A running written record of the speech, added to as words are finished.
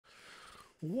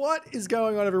What is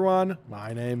going on, everyone?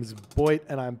 My name is Boit,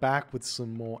 and I'm back with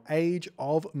some more Age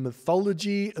of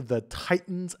Mythology, the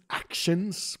Titans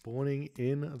action spawning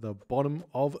in the bottom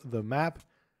of the map.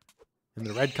 In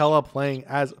the red color, playing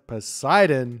as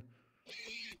Poseidon.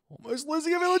 Almost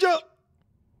losing a villager.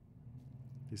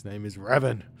 His name is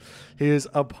Revan. His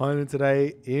opponent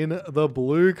today in the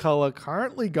blue color,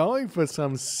 currently going for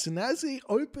some snazzy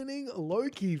opening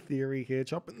Loki theory here,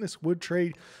 chopping this wood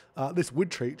tree,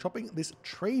 chopping this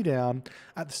tree down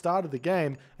at the start of the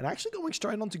game, and actually going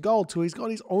straight onto gold. So he's got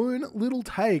his own little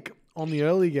take on the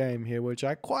early game here, which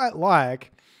I quite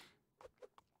like.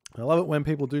 I love it when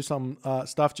people do some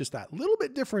stuff just that little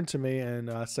bit different to me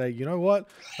and say, you know what,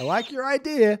 I like your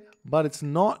idea, but it's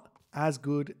not as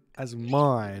good as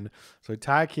mine. So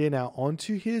Takk here now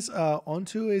onto his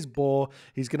boar.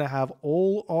 He's gonna have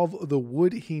all of the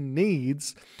wood he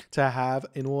needs to have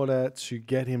in order to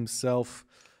get himself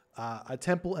a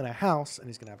temple and a house, and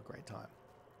he's gonna have a great time.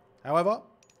 However,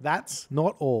 that's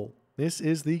not all. This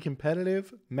is the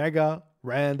competitive mega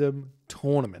random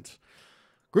tournament.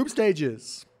 Group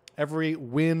stages. Every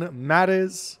win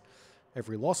matters.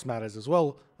 Every loss matters as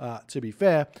well, to be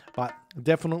fair, but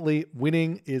definitely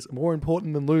winning is more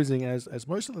important than losing, as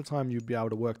most of the time you'd be able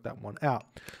to work that one out.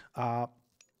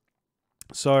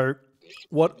 So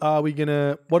what are we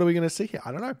gonna see here?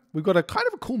 I don't know. We've got a kind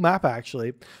of a cool map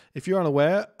actually. If you're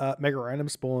unaware, Mega Random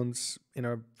spawns in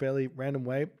a fairly random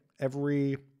way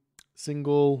every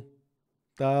single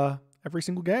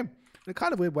game. In a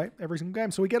kind of weird way, every single game.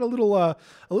 So we get a little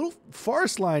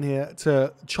forest line here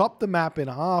to chop the map in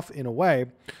half in a way,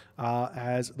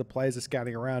 as the players are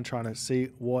scouting around trying to see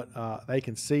what they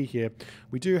can see here.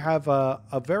 We do have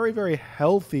a very, very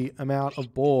healthy amount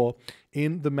of boar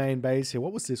in the main base here.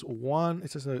 What was this?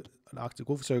 It's just an Arctic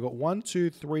wolf. So we've got 1, 2,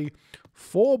 3,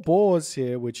 4 boars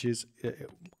here, which is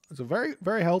it's a very,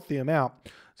 very healthy amount.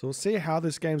 So we'll see how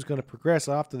this game's going to progress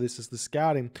after this, as the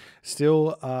scouting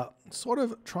still sort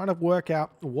of trying to work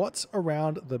out what's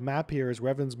around the map here as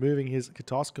Revan's moving his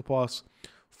Katoskopos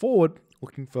forward,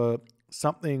 looking for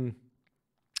something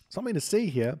to see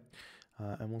here.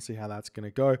 And we'll see how that's going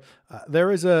to go.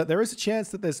 There is a chance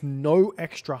that there's no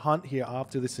extra hunt here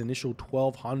after this initial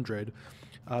 1200.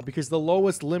 Because the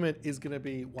lowest limit is going to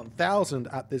be 1,000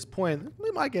 at this point.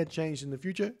 It might get changed in the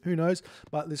future, who knows,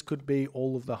 but this could be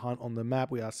all of the hunt on the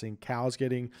map. We are seeing cows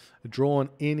getting drawn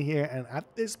in here, and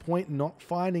at this point, not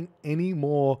finding any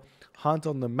more hunt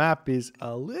on the map is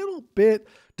a little bit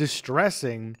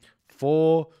distressing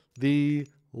for the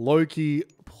Loki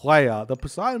player. The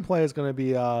Poseidon player is going to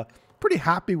be pretty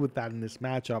happy with that in this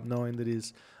matchup, knowing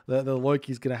that the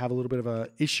Loki's going to have a little bit of a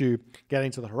issue getting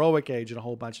to the heroic age and a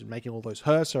whole bunch of making all those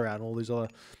Hersa out and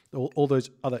all those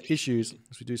other issues.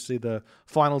 As we do see the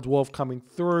final dwarf coming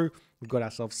through, we've got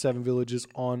ourselves 7 villagers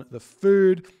on the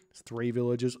food, 3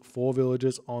 villagers, 4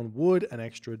 villagers on wood, an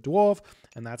extra dwarf,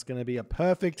 and that's going to be a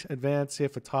perfect advance here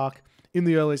for Takk in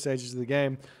the early stages of the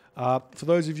game. For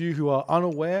those of you who are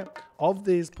unaware of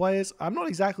these players, I'm not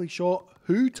exactly sure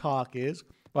who Takk is,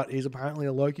 but he's apparently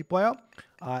a Loki player,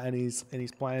 and he's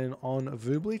playing on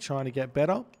Voobly, trying to get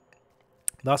better.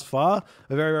 Thus far,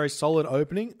 a very, very solid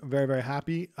opening. Very, very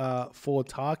happy for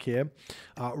Takk here.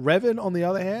 Revan, on the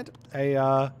other hand,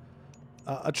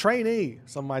 a trainee,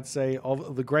 some might say,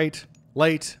 of the great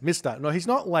late Mister. No, he's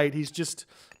not late. He's just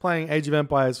playing Age of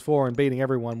Empires 4 and beating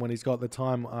everyone when he's got the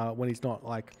time, when he's not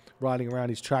like riding around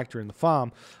his tractor in the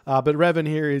farm. But Revan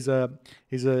here is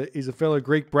a fellow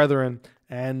Greek brethren,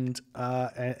 and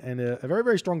a very,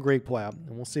 very strong Greek player.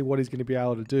 And we'll see what he's going to be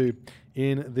able to do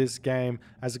in this game.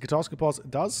 As the Katoskopos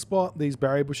does spot these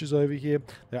berry bushes over here.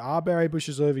 There are berry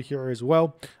bushes over here as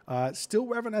well. Still,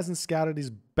 Revan hasn't scouted his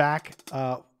back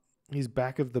of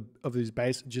his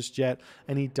base just yet,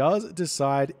 and he does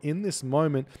decide in this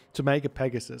moment to make a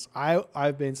Pegasus.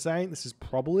 I've been saying this is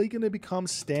probably going to become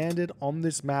standard on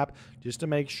this map, just to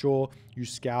make sure you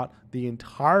scout the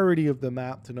entirety of the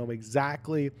map to know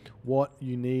exactly what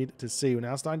you need to see. We're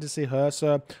now starting to see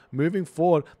Hersa moving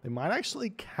forward. They might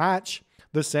actually catch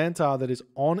the centaur that is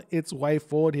on its way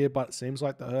forward here, but it seems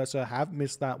like the Hersa have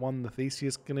missed that one. The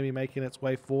Theseus going to be making its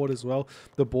way forward as well.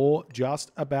 The boar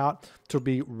just about to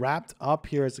be wrapped up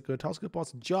here as the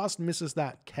Katoskopos just misses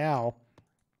that cow.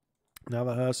 Now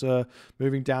the Hersa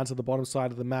moving down to the bottom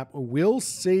side of the map. We'll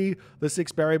see the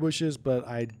 6 berry bushes, but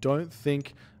I don't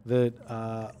think that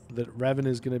that Revan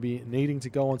is going to be needing to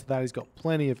go onto that. He's got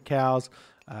plenty of cows,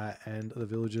 and the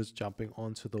villagers jumping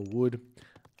onto the wood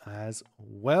as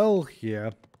well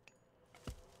here.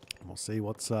 We'll see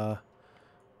what's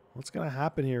what's going to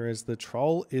happen here is the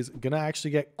troll is going to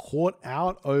actually get caught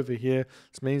out over here.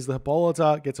 This means the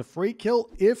Hippolyta gets a free kill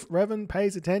if Revan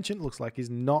pays attention. Looks like he's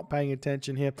not paying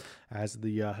attention here as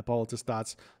the Hippolyta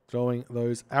starts throwing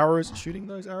those arrows, shooting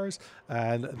those arrows,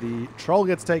 and the troll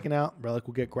gets taken out. Relic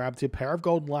will get grabbed here. Pair of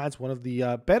golden lions, one of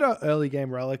the better early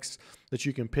game relics that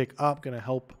you can pick up. Going to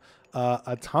help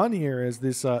a ton here as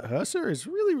this Herser is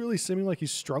really seeming like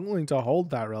he's struggling to hold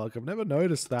that relic. I've never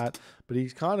noticed that, but he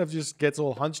kind of just gets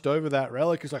all hunched over that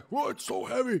relic. He's like, "Whoa, it's so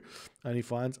heavy." And he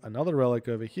finds another relic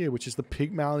over here, which is the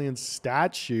Pygmalion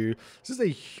statue. This is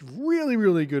a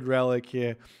really good relic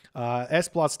here. S+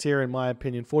 tier, in my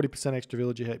opinion. 40% extra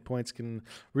villager hit points can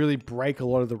really break a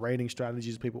lot of the raiding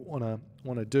strategies people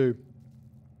want to do.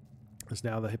 As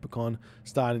now the Hippocon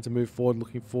starting to move forward,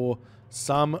 looking for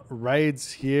some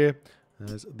raids here.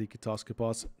 As the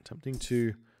Katoskopos attempting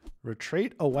to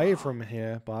retreat away from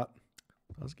here, but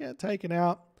does get taken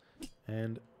out.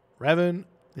 And Revan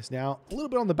is now a little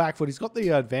bit on the back foot. He's got the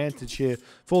advantage here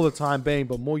for the time being,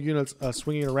 but more units are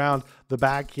swinging around the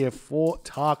back here for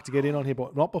Takk to get in on here,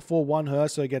 but not before one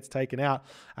Herso gets taken out.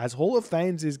 As Hall of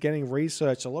Thames is getting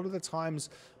researched, a lot of the times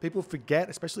people forget,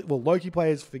 especially, well, Loki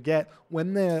players forget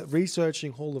when they're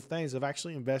researching Hall of Thames, they've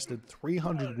actually invested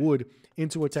 300 wood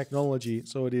into a technology.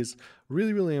 So it is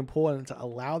really important to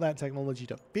allow that technology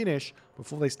to finish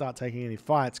before they start taking any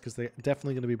fights, because they're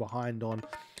definitely going to be behind on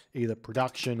either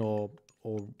production or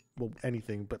well,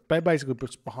 anything, but they're basically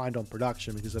behind on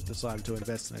production because they've decided to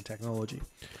invest in their technology.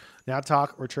 Now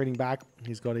Takk retreating back.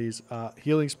 He's got his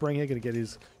healing spring here, going to get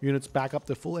his units back up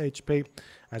to full HP.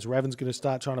 As Revan's going to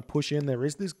start trying to push in. There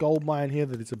is this gold mine here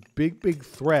that is a big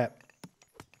threat.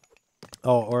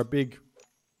 Oh, or a big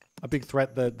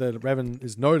threat that Revan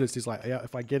is noticed. He's like, yeah,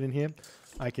 if I get in here,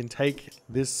 I can take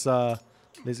this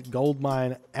this gold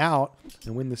mine out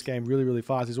and win this game really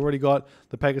fast. He's already got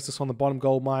the Pegasus on the bottom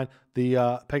gold mine.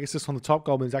 The Pegasus on the top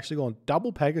gold mine is actually going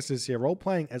double Pegasus here, role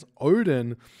playing as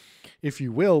Odin, if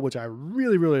you will, which I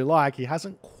really like. He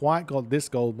hasn't quite got this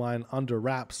gold mine under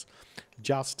wraps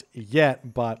just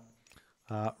yet, but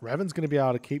Revan's going to be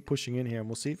able to keep pushing in here, and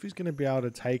we'll see if he's going to be able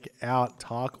to take out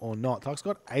Takk or not. Takk's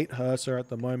got 8 Herser at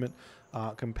the moment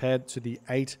compared to the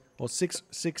 8 or 6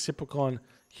 Hippocon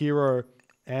hero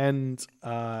and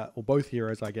or both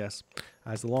heroes, I guess,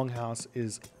 as the Longhouse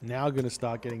is now going to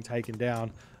start getting taken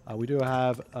down. We do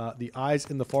have the Eyes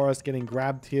in the Forest getting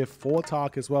grabbed here for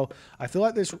Takk as well. I feel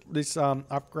like this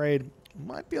upgrade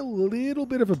might be a little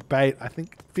bit of a bait. I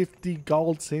think 50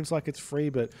 gold seems like it's free,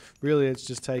 but really it's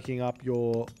just taking up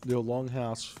your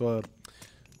Longhouse for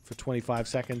 25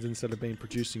 seconds instead of being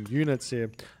producing units here,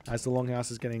 as the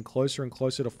Longhouse is getting closer and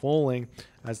closer to falling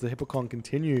as the Hippocon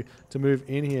continue to move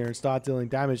in here and start dealing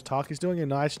damage. Takk is doing a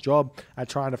nice job at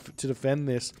trying to defend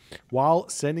this while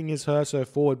sending his Herso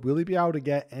forward. Will he be able to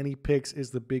get any picks is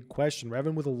the big question.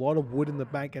 Revan with a lot of wood in the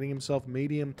bank, getting himself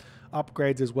medium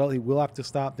upgrades as well. He will have to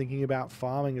start thinking about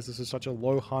farming, as this is such a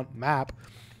low hunt map.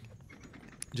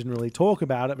 Didn't really talk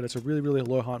about it, but it's a really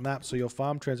low hunt map, so your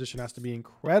farm transition has to be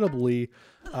incredibly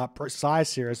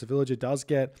precise here, as the villager does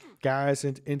get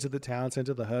garrisoned into the town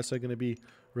center. The Herso going to be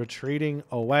retreating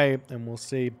away, and we'll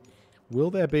see,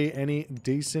 will there be any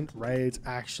decent raids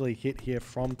actually hit here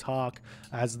from Takk,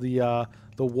 as the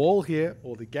wall here,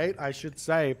 or the gate I should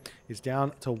say, is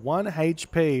down to 1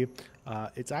 HP.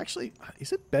 It's actually,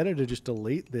 is it better to just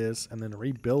delete this and then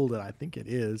rebuild it? I think it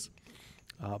is.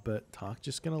 But Takk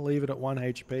just going to leave it at 1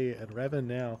 HP, and Revan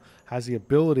now has the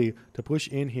ability to push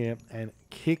in here and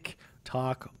kick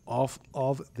Takk off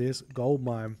of this gold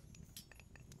mine.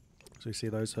 So you see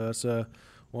those Herser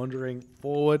wandering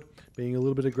forward, being a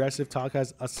little bit aggressive. Takk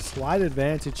has a slight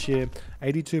advantage here,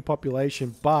 82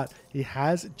 population, but he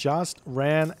has just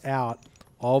ran out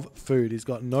of food. He's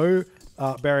got no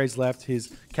berries left.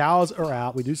 His cows are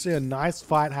out. We do see a nice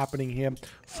fight happening here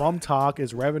from Takk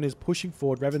as Revan is pushing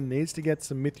forward. Revan needs to get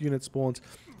some myth unit spawns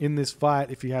in this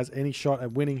fight if he has any shot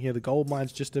at winning here. The gold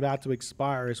mine's just about to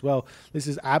expire as well. This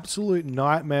is absolute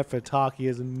nightmare for Takk. He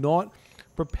has not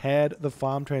prepared the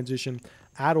farm transition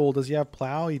at all. Does he have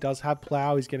plow? He does have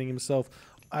plow. He's getting himself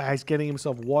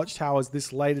watchtowers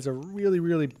this late is a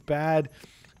really bad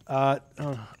I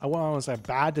don't want to say a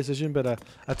bad decision, but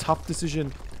a tough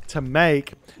decision to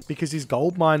make, because his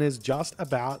gold mine is just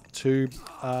about to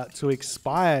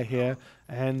expire here,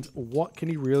 and what can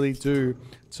he really do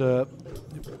to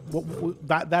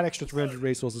that extra 300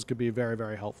 resources could be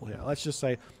very helpful here. Let's just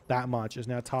say that much, as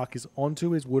now Takk is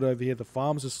onto his wood over here. The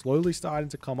farms are slowly starting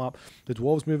to come up. The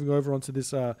dwarves moving over onto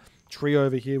this tree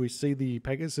over here. We see the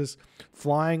Pegasus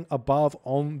flying above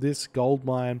on this gold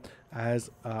mine, as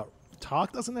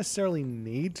Takk doesn't necessarily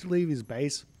need to leave his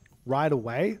base right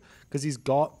away, because he's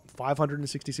got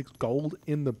 566 gold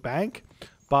in the bank.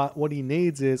 But what he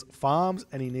needs is farms,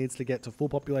 and he needs to get to full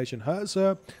population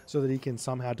Herser so that he can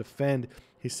somehow defend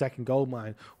his second gold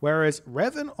mine. Whereas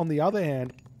Revan, on the other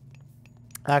hand,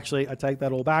 actually, I take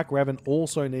that all back. Revan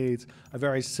also needs a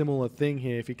very similar thing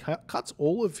here. If he cuts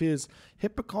all of his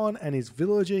Hippocon and his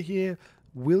villager here,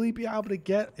 will he be able to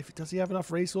get, does he have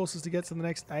enough resources to get to the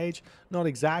next age? Not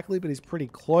exactly, but he's pretty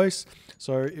close.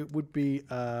 So it would be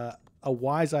a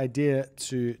wise idea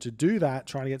to do that,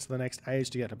 trying to get to the next age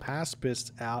to get a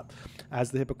Paspist out as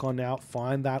the Hippocon now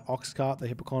find that ox cart. The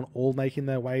Hippocon all making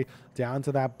their way down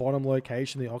to that bottom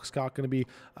location. The ox cart going to be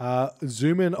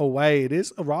zooming away. It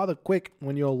is rather quick.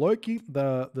 When you're Loki,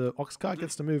 the ox cart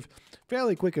gets to move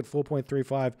fairly quick at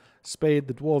 4.35 speed.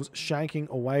 The dwarves shanking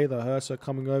away. The Herser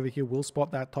coming over here will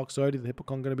spot that Toxote. The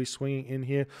Hippocon going to be swinging in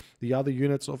here. The other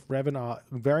units of Revan are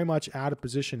very much out of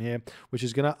position here, which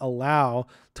is going to allow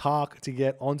Takk to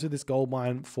get onto this gold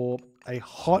mine for a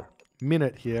hot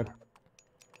minute here.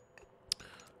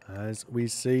 As we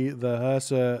see the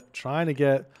Herser trying to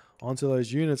get onto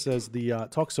those units as the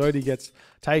Toxote gets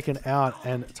taken out,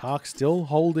 and Takk still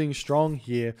holding strong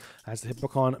here as the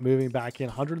Hippocon moving back in.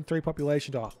 103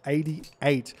 population to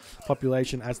 88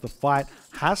 population as the fight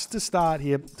has to start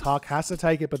here. Takk has to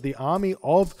take it, but the army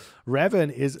of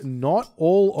Revan is not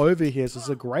all over here. So it's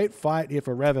a great fight here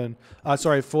for Revan,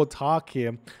 for Takk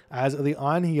here, as the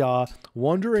Einhjar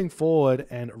wandering forward,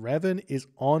 and Revan is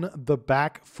on the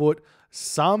back foot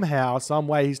somehow, some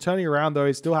way. He's turning around though.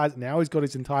 He still has, now he's got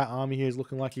his entire army here. He's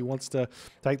looking like he wants to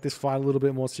take this fight a little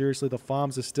bit more seriously. The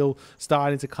farms are still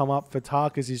starting to come up for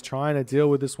Takk as he's trying to deal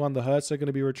with this one. The Hertz are going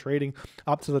to be retreating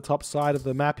up to the top side of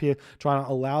the map here, trying to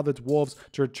allow the dwarves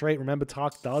to retreat. Remember,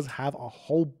 Takk does have a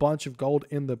whole bunch of gold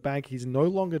in the bank. He's no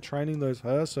longer training those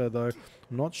Herser though.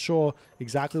 I'm not sure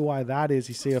exactly why that is.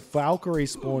 You see a Valkyrie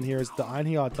spawn here as the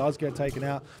Einhjar does get taken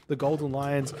out. The Golden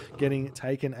Lions getting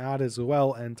taken out as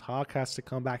well, and Takk has to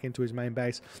come back into his main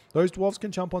base. Those dwarves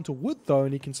can jump onto wood though,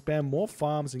 and he can spam more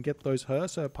farms and get those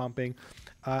Herser pumping.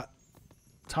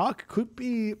 Takk could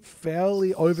be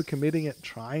fairly overcommitting at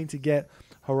trying to get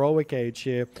Heroic Age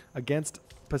here against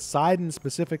Poseidon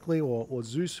specifically, or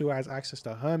Zeus, who has access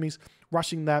to Hermes.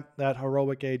 Rushing that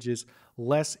Heroic Age is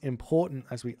less important,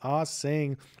 as we are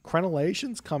seeing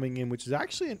crenellations coming in, which is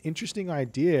actually an interesting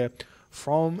idea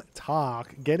from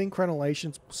Takk. Getting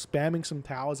crenellations, spamming some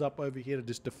towers up over here to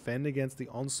just defend against the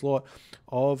onslaught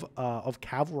of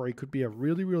cavalry could be a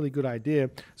really, really good idea.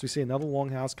 So we see another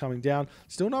longhouse coming down.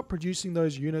 Still not producing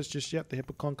those units just yet. The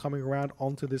Hippocon coming around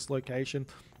onto this location.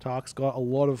 Takk's got a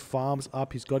lot of farms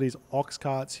up. He's got his ox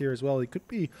carts here as well. He could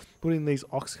be putting these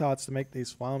ox carts to make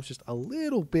these farms just a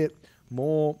little bit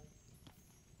more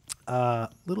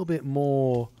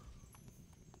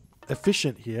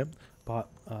efficient here, but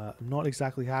not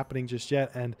exactly happening just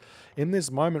yet. And in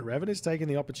this moment, Revan is taking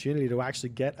the opportunity to actually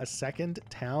get a second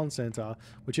town center,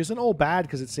 which isn't all bad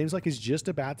because it seems like he's just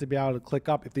about to be able to click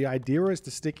up. If the idea is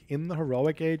to stick in the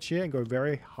Heroic Age here and go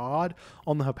very hard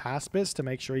on the Hypaspis to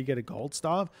make sure you get a gold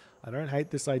staff, I don't hate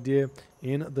this idea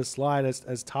in the slightest,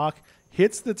 as Takk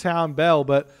hits the town bell,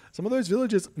 but some of those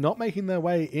villagers not making their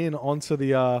way in onto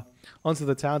the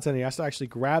town center. He has to actually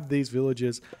grab these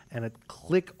villagers and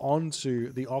click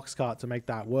onto the ox cart to make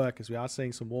that work, as we are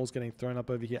seeing some walls getting thrown up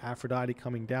over here. Aphrodite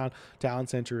coming down, town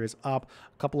center is up.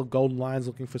 A couple of golden lions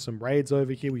looking for some raids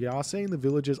over here. We are seeing the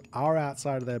villagers are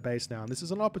outside of their base now, and this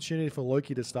is an opportunity for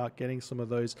Loki to start getting some of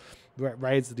those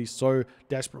raids that he so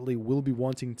desperately will be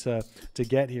wanting to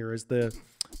get here, as the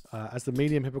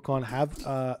medium Hippocon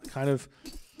have kind of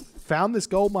found this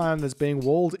gold mine that's being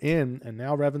walled in, and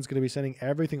now Revan's going to be sending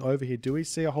everything over here. Do we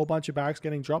see a whole bunch of barracks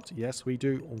getting dropped? Yes, we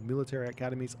do. Or military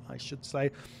academies, I should say,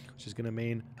 which is going to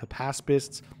mean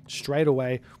Hypaspists straight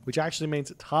away, which actually means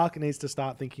that Takk needs to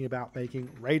start thinking about making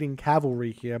raiding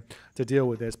cavalry here to deal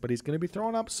with this. But he's going to be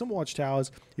throwing up some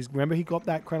watchtowers. Remember, he got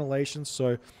that crenellation,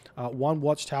 so one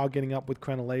watchtower getting up with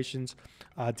crenellations,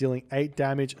 dealing 8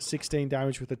 damage, 16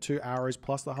 damage with the 2 arrows,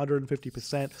 plus the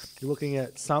 150%. You're looking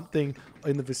at something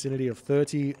in the vicinity of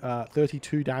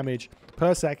 32 damage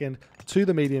per second to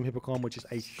the medium Hippocon, which is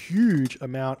a huge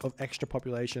amount of extra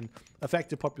population,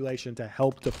 effective population, to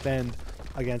help defend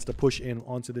against a push in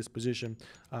onto this position.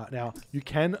 Now, you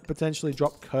can potentially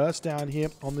drop Curse down here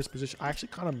on this position. I actually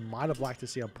kind of might have liked to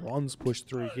see a bronze push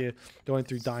through here, going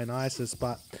through Dionysus,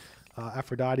 but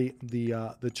Aphrodite,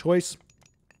 the choice.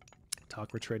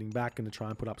 Takk retreating back and to try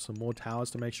and put up some more towers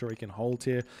to make sure he can hold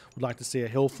here. Would like to see a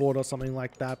hill fort or something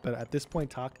like that, but at this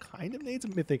point, Takk kind of needs a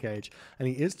Mythic Age, and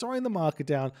he is throwing the market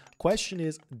down. Question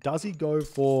is, does he go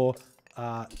for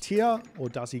tier, or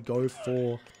does he go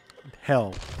for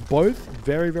hell. Both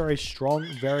very, very strong,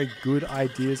 very good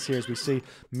ideas here as we see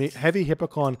Heavy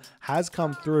Hippocon has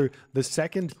come through. The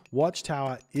second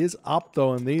watchtower is up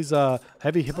though, and these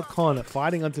Heavy Hippocon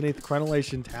fighting underneath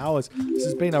Crenellation Towers. This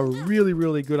has been a really,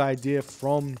 really good idea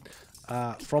from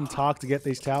Takk to get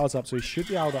these towers up, so he should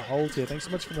be able to hold here. Thanks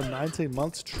so much for the 19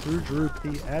 months, True Drew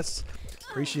PS.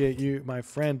 Appreciate you, my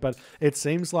friend. But it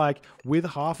seems like with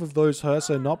half of those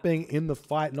Herso not being in the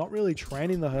fight, not really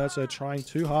training the Herso, trying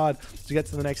too hard to get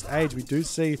to the next age, we do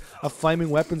see a flaming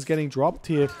weapons getting dropped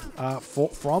here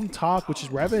from Takk, which is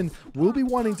Revan will be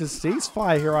wanting to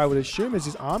ceasefire here, I would assume, as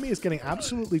his army is getting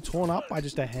absolutely torn up by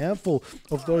just a handful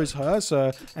of those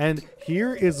Herso. And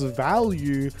here is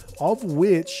value of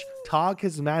which Takk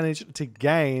has managed to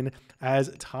gain, as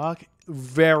Takk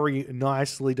very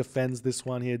nicely defends this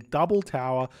one here. Double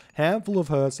tower, handful of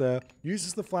Herso,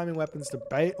 uses the flaming weapons to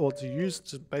bait or to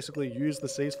basically use the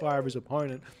ceasefire of his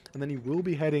opponent, and then he will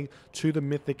be heading to the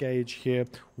Mythic Age here.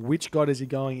 Which god is he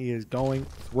going? He is going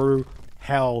through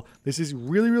hell. This is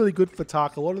really, really good for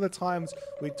Takk. A lot of the times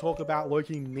we talk about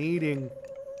Loki needing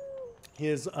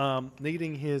his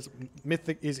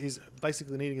mythic is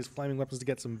basically needing his flaming weapons to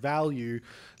get some value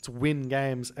to win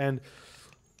games, and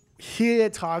here,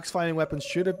 Takk's flaming weapons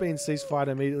should have been ceasefire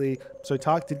immediately, so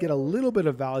Takk did get a little bit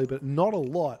of value, but not a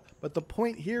lot. But the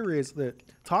point here is that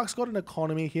Takk's got an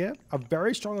economy here, a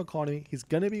very strong economy. He's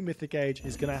going to be Mythic Age.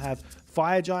 He's going to have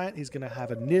Fire Giant. He's going to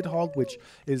have a Nidhogg, which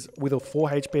is with a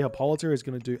 4 HP Hippolyta, is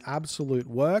going to do absolute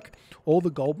work. All the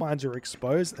gold mines are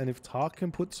exposed, and if Takk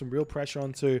can put some real pressure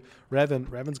onto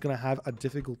Revan's going to have a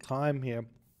difficult time here.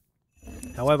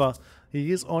 However,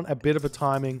 he is on a bit of a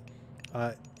timing.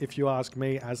 If you ask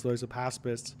me, as those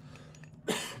Apaspists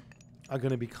are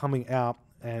going to be coming out,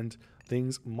 and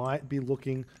things might be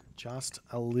looking just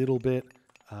a little bit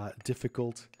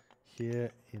difficult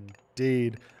here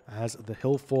indeed, as the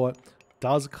Hill Fort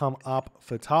does come up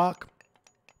for Takk.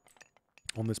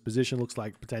 On this position, looks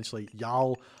like potentially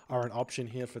Jarl are an option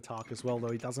here for Takk as well,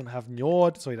 though he doesn't have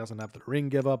Njord, so he doesn't have the Ring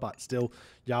Giver, but still,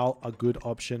 Jarl a good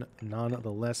option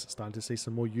nonetheless. Starting to see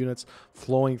some more units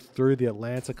flowing through the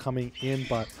Atlanta coming in,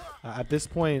 but at this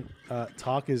point,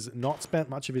 Takk has not spent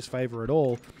much of his favor at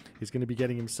all. He's going to be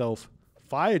getting himself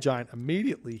Fire Giant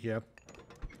immediately here.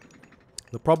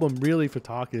 The problem really for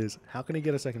Takk is how can he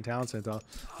get a second town center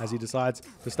as he decides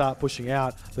to start pushing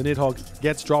out. The Nidhogg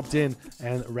gets dropped in,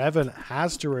 and Revan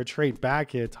has to retreat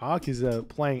back here. Takk is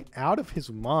playing out of his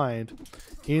mind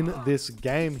in this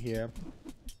game here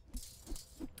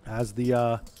as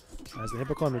the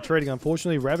Hippocon retreating.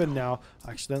 Unfortunately, Revan now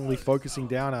accidentally focusing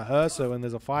down a Herso, and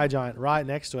there's a Fire Giant right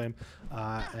next to him.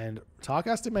 And Takk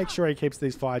has to make sure he keeps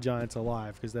these Fire Giants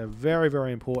alive because they're very,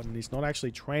 very important. He's not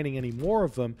actually training any more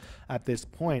of them at this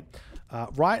point.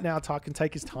 Right now, Takk can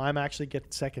take his time, actually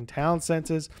get second town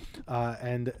centers,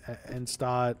 and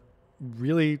start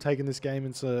really taking this game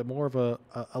into more of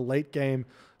a late game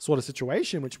sort of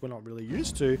situation, which we're not really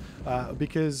used to,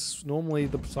 because normally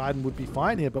the Poseidon would be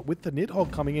fine here, but with the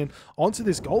Nidhogg coming in onto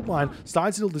this gold mine,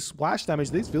 starting to deal this splash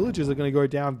damage, these villages are going to go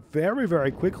down very,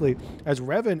 very quickly as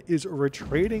Revan is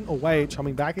retreating away,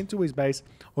 coming back into his base,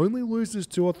 only loses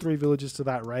 2 or 3 villages to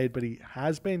that raid, but he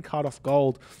has been cut off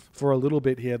gold for a little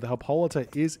bit here. The Hippolyta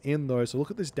is in though, so look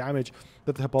at this damage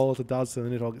that the Hippolyta does to the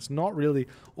Nidhogg. It's not really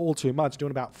all too much, doing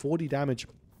about 40 damage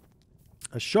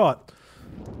a shot.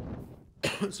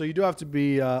 So you do have to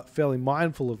be fairly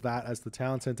mindful of that, as the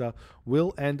town center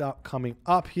will end up coming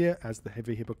up here as the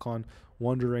Heavy Hippocon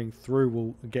wandering through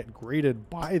will get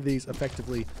greeted by these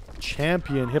effectively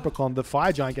champion Hippocon. The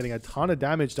Fire Giant getting a ton of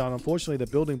damage done. Unfortunately, the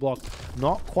building block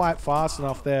not quite fast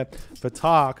enough there for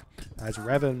Takk, as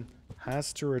Revan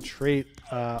has to retreat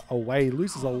away. He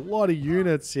loses a lot of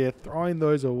units here, throwing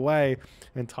those away,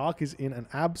 and Takk is in an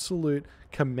absolute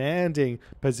commanding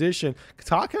position.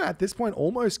 Takk can at this point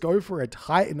almost go for a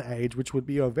Titan Age, which would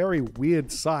be a very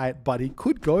weird sight, but he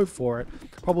could go for it.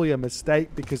 Probably a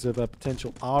mistake because of a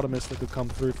potential Artemis that could come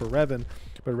through for Revan.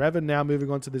 But Revan now moving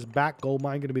on to this back gold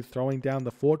mine, going to be throwing down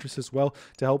the fortress as well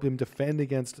to help him defend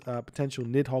against potential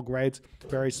Nidhogg raids.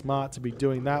 Very smart to be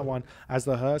doing that one, as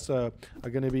the Herso are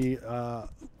going to be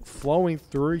flowing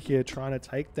through here, trying to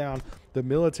take down the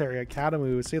military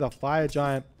academy. We see the Fire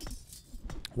Giant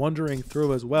wandering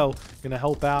through as well, going to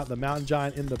help out the Mountain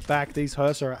Giant in the back. These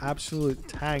Herso are absolute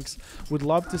tanks. Would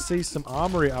love to see some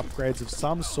armory upgrades of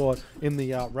some sort in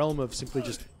the realm of simply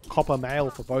just copper mail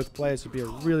for both players would be a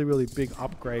really, really big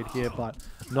upgrade here, but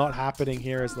not happening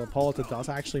here as the Hippolyta does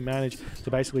actually manage to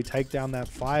basically take down that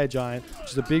fire giant,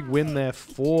 which is a big win there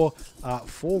for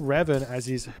Revan, as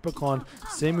his Hippocon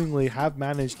seemingly have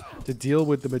managed to deal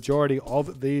with the majority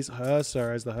of these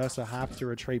Hursa, as the Hursa have to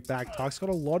retreat back. Takk's got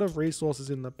a lot of resources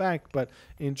in the bank, but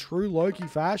in true Loki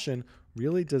fashion,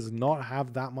 really does not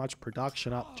have that much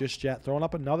production up just yet. Throwing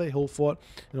up another hill fort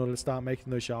in order to start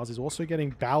making those shells. He's also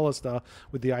getting Ballaster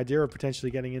with the idea of potentially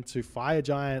getting into Fire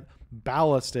Giant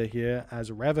Ballaster here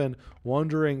as Revan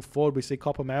wandering forward. We see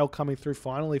Copper Mail coming through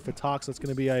finally for Takk, so it's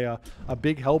going to be a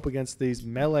big help against these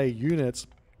melee units.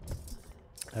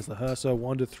 As the Hursa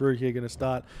wander through here, going to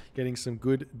start getting some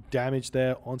good damage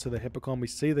there onto the Hippocon. We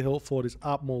see the hill fort is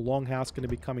up, more Longhouse going to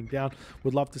be coming down.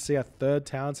 Would love to see a third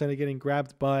town center getting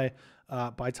grabbed by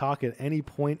Takk at any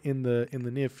point in the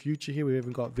near future here. We've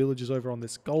even got villagers over on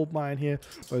this gold mine here.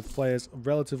 Both players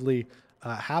relatively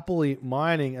happily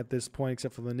mining at this point,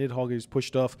 except for the Nidhogg, who's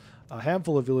pushed off a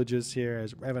handful of villagers here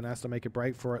as Revan has to make a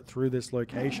break for it through this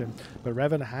location. But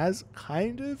Revan has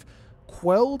kind of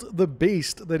quelled the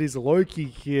beast that is Loki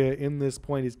here in this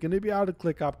point. He's going to be able to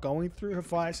click up. Going through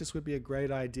Hephaestus would be a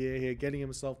great idea here, getting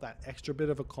himself that extra bit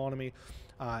of economy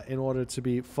in order to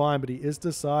be fine. But he is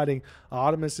deciding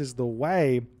Artemis is the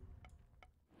way.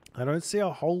 I don't see a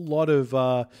whole lot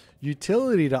of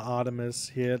utility to Artemis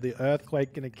here. The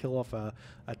Earthquake going to kill off a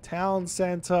town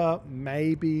center,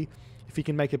 maybe. If he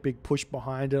can make a big push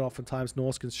behind it, oftentimes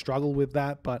Norse can struggle with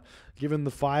that, but given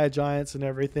the fire giants and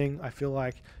everything, I feel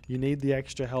like you need the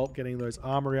extra help getting those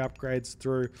armory upgrades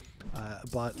through.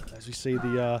 But as we see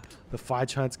the fire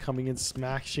giants coming in,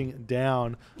 smashing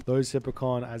down those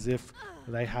Hippocon as if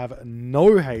they have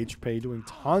no HP, doing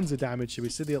tons of damage. We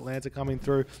see the Atlanta coming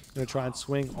through, going to try and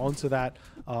swing onto that,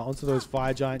 onto those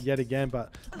fire giant yet again.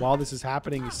 But while this is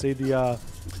happening, you see the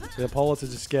Hippolyta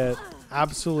just get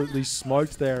absolutely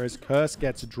smoked there as Curse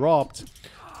gets dropped,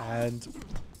 and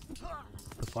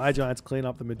the fire giants clean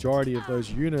up the majority of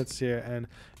those units here. And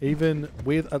even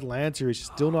with Atlanta, he's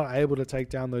still not able to take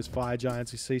down those fire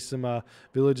giants. We see some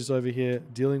villagers over here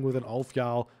dealing with an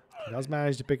Ulfjarl. He does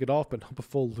manage to pick it off, but not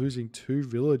before losing 2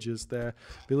 villagers there.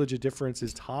 Villager difference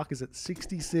is Takk is at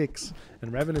 66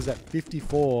 and Revan is at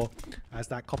 54, as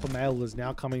that copper mail is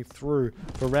now coming through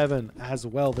for Revan as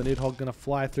well. The Nidhogg going to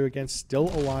fly through again,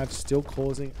 still alive, still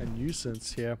causing a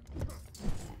nuisance here.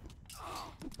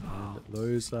 And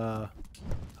those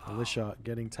militia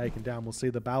getting taken down. We'll see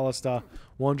the Ballaster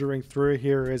wandering through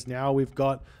here, as now we've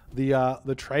got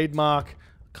the trademark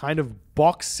kind of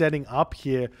box setting up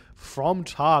here from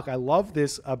Takk. I love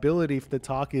this ability that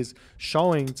Takk is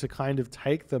showing to kind of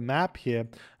take the map here,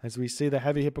 as we see the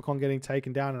heavy Hippocon getting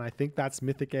taken down, and I think that's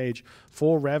Mythic Age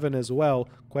for Revan as well.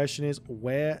 Question is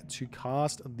where to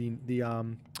cast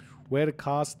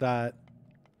that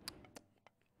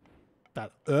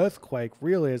earthquake,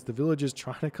 really, as the villagers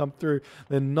trying to come through.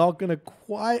 They're not going to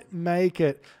quite make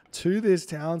it to this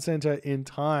town center in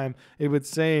time, it would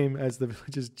seem, as the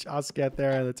villagers just get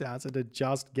there and the town center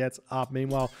just gets up.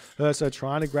 Meanwhile, Ursa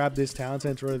trying to grab this town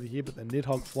center over here, but the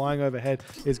Nidhogg flying overhead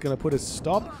is going to put a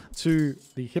stop to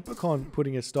the Hippocon,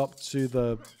 putting a stop to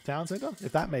the town center,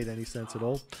 if that made any sense at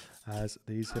all, as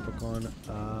these Hippocon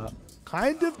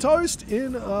kind of toast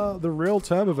in the real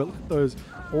term of it. Look at those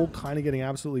all kind of getting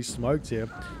absolutely smoked here.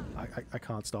 I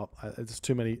can't stop. It's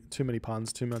too many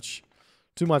puns, too much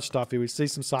stuff here. We see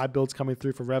some side builds coming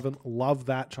through for Revan. Love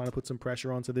that, trying to put some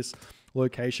pressure onto this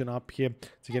location up here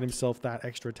to get himself that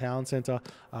extra town center.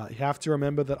 You have to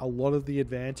remember that a lot of the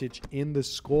advantage in the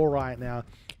score right now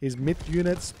is myth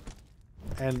units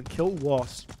and kill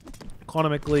loss.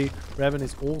 Economically, Revan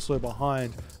is also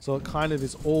behind, so it kind of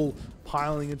is all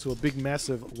piling into a big mess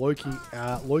of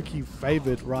Loki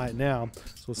favored right now.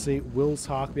 So we'll see, will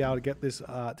Takk be able to get this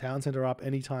town center up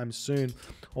anytime soon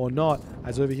or not?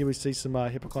 As over here we see some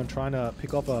Hippocon trying to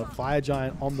pick off a fire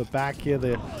giant on the back here.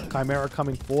 The Chimera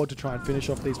coming forward to try and finish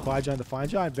off these fire giant. The fire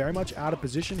giant very much out of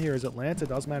position here, as Atlanta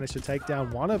does manage to take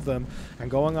down one of them, and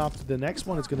going after the next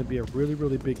one is going to be a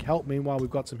really big help. Meanwhile, we've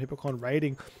got some Hippocon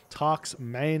raiding Takk's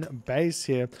main base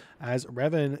here, as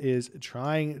Revan is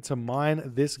trying to mine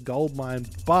this gold mine,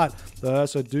 but the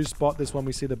Ursa do spot this one.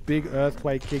 We see the big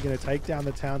earthquake here going to take down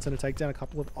the town center, take down a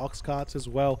couple of ox carts as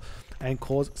well, and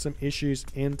cause some issues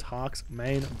in Takk's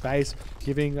main base,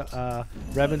 giving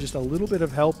Revan just a little bit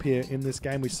of help here in this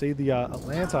game. We see the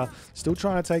Atlanta still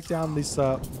trying to take down this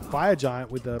fire giant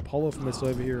with the Polyphemus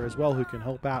over here as well, who can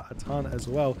help out a ton as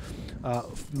well.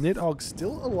 Nidhogg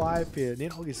still alive here.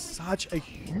 Nidhogg is such a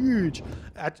huge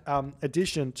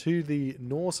addition to the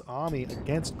Norse army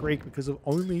against against Greek because of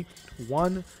only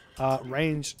one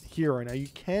ranged hero. Now, you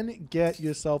can get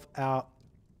yourself out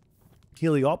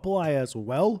Heliopoli as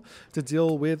well to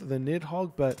deal with the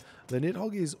Nidhogg, but the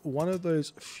Nidhogg is one of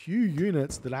those few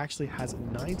units that actually has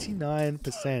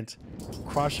 99%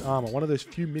 crush armor. One of those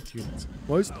few myth units.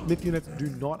 Most myth units do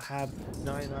not have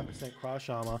 99% crush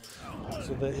armor.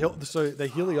 So the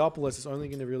Heliopolis is only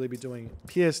going to really be doing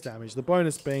pierce damage. The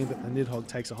bonus being that the Nidhogg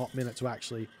takes a hot minute to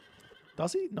actually...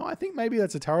 Does he? No, I think maybe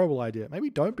that's a terrible idea. Maybe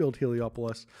don't build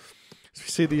Heliopolis. So we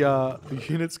see the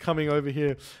units coming over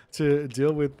here to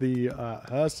deal with the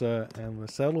Ursa, and the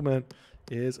settlement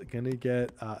is going to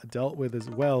get dealt with as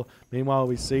well. Meanwhile,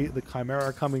 we see the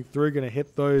Chimera coming through, going to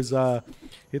hit those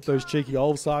cheeky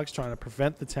Olfsarks, trying to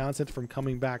prevent the town center from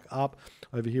coming back up.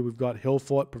 Over here, we've got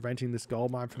Hillfort preventing this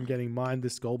gold mine from getting mined.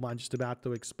 This gold mine just about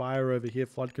to expire over here.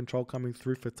 Flood control coming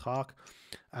through for Takk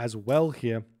as well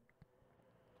here,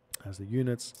 as the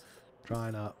units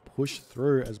trying to push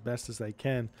through as best as they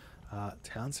can.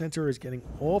 Town center is getting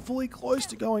awfully close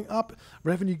to going up.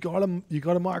 Revan, you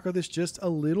got to micro this just a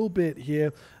little bit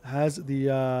here, as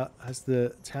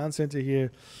the town center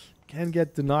here can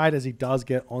get denied, as he does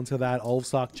get onto that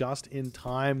Olfsark just in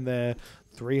time there.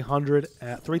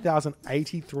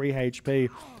 3083 HP,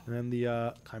 and then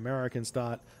the Chimera can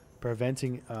start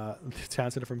preventing the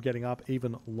town center from getting up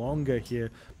even longer here,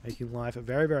 making life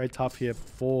very, very tough here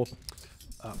for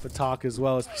Takk as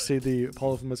well, as we see the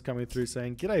Polyphemus coming through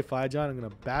saying, "G'day, Fire Giant, I'm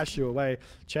going to bash you away,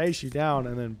 chase you down,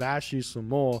 and then bash you some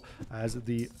more," as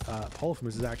the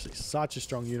Polyphemus is actually such a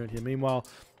strong unit here. Meanwhile,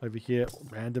 over here,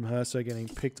 random Herso getting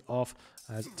picked off,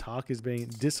 as Takk is being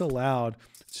disallowed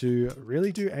to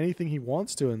really do anything he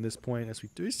wants to in this point, as we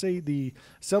do see the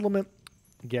settlement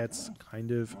gets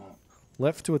kind of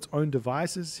left to its own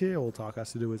devices here. All Takk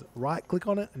has to do is right click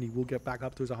on it and he will get back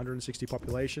up to his 160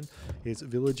 population. His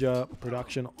villager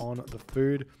production on the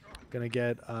food gonna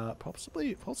get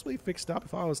possibly fixed up.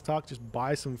 If I was Takk, just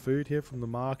buy some food here from the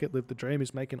market, live the dream.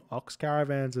 He's making ox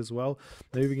caravans as well,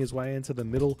 moving his way into the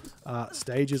middle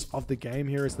stages of the game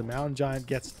here, as the mountain giant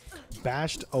gets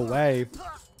bashed away.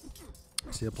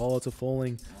 See Apollo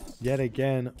falling yet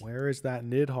again. Where is that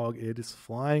Nidhogg? It is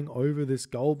flying over this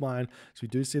gold mine. So we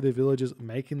do see the villagers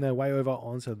making their way over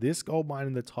onto this gold mine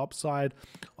in the top side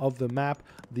of the map.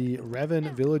 The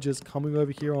Revan villagers coming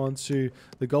over here onto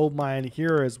the gold mine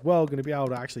here as well, going to be able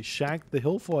to actually shank the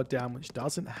hill fort down, which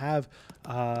doesn't have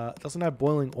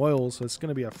boiling oil, so it's going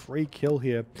to be a free kill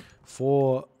here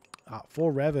for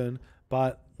Revan.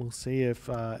 But we'll see if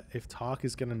Takk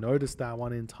is going to notice that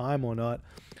one in time or not,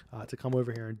 to come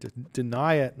over here and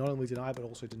deny it. Not only deny, but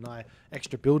also deny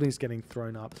extra buildings getting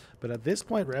thrown up. But at this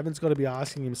point, Revan's got to be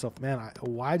asking himself, man,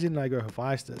 why didn't I go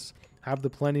Hephaestus? Have the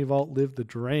Plenty Vault, live the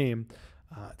dream.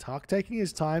 Takk taking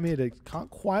his time here, can't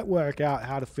quite work out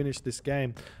how to finish this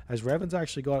game, as Revan's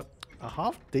actually got a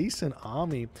half decent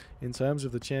army in terms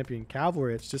of the champion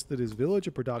cavalry. It's just that his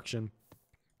villager production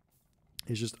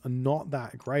is just not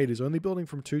that great. He's only building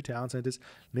from 2 town centers,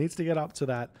 needs to get up to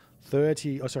that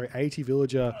 80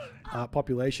 villager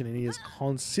population, and he is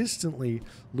consistently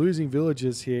losing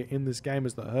villagers here in this game,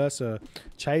 as the Ursa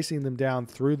chasing them down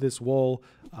through this wall.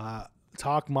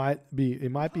 Takk might be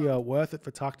worth it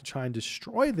for Takk to try and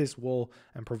destroy this wall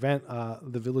and prevent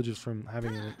the villagers from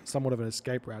having somewhat of an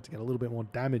escape route to get a little bit more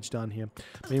damage done here.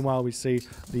 Meanwhile, we see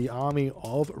the army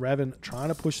of Revan trying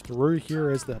to push through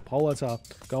here, as the Hippolyta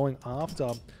going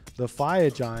after the fire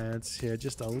giants here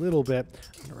just a little bit,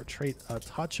 and retreat a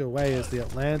touch away, as the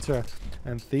Atlanta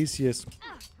and Theseus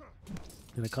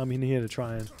going to come in here to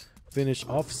try and finish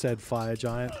off said fire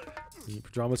giant. The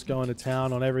Prodromus going to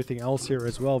town on everything else here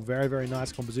as well. Very, very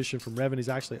nice composition from Revan. He's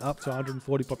actually up to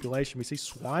 140 population. We see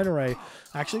Swineray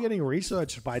actually getting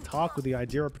researched by Takk with the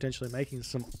idea of potentially making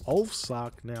some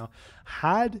Ulfsark. Now,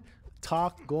 had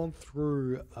Takk gone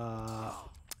through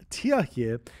tier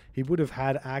here, he would have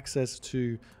had access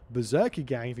to Berserker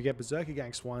Gang. If you get Berserker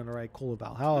Gang, Swineray, Call of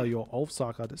Valhalla, your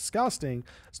Ulfsark are disgusting.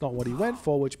 It's not what he went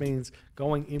for, which means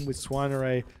going in with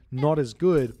Swineray, not as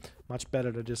good. Much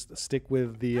better to just stick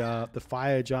with the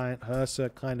Fire Giant Hersa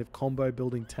kind of combo,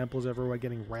 building temples everywhere,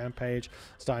 getting Rampage,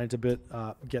 starting to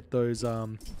get those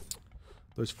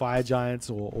Fire Giants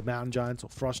or Mountain Giants or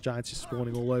Frost Giants just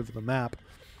spawning all over the map.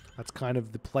 That's kind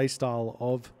of the playstyle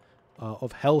of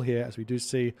Hell here, as we do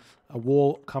see a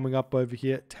wall coming up over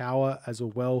here, tower as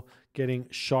well getting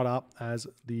shot up, as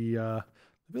the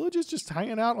The villagers just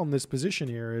hanging out on this position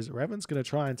here as Revan's going to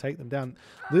try and take them down.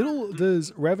 Little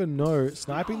does Revan know,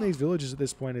 sniping these villagers at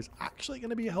this point is actually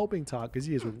going to be helping Takk, because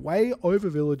he is way over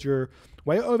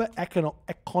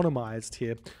economized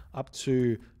here, up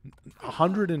to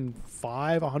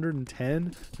 105,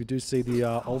 110. We do see the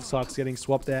Ulfsarks getting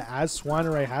swapped there as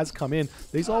Swineray has come in.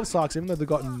 These Ulfsarks, even though they've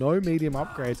got no medium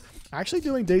upgrades, actually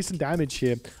doing decent damage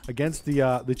here against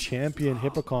the champion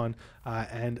Hippocon.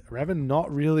 And Revan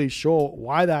not really sure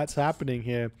why that's happening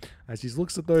here, as he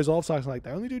looks at those Ulfsarks like, they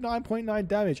only do 9.9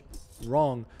 damage.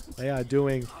 Wrong. They are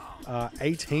doing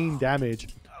 18 damage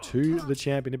to the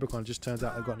champion Hippocon. It just turns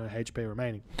out they've got no HP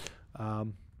remaining.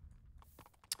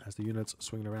 As the units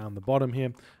swinging around the bottom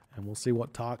here, and we'll see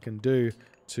what Takk can do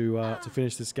to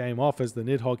finish this game off, as the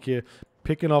Nidhogg here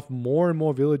picking off more and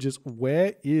more villages.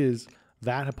 Where is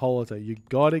that Hippolyta? You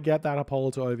got to get that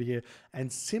Hippolyta over here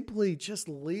and simply just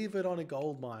leave it on a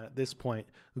gold mine at this point.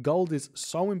 The gold is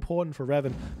so important for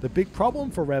Revan. The big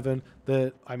problem for Revan,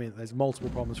 there's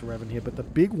multiple problems for Revan here, but the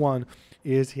big one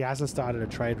is he hasn't started a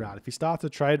trade route. If he starts a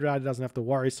trade route, he doesn't have to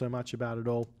worry so much about it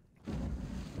all,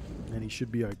 and he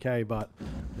should be okay. But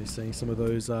we're seeing some of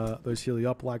those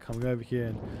Heliopoli coming over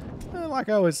here, and like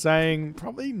I was saying,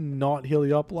 probably not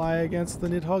Heliopoli against the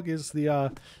Nidhogg is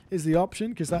the option,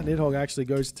 because that Nidhogg actually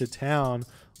goes to town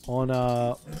on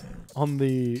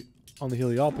the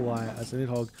Heliopoli, as the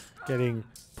Nidhogg getting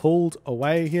pulled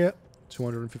away here.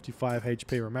 255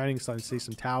 HP remaining. Starting to see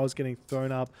some towers getting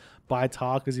thrown up by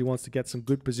Takk as he wants to get some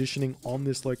good positioning on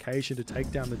this location to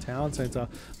take down the town center.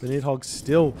 The Nidhogg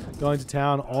still going to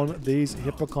town on these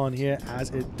Hippocon here, as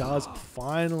it does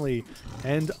finally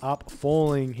end up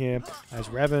falling here, as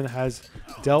Revan has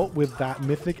dealt with that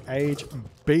Mythic Age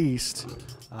beast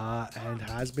and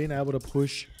has been able to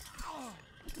push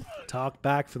Takk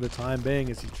back for the time being,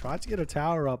 as he tried to get a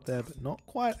tower up there but not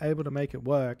quite able to make it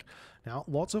work. Now,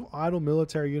 lots of idle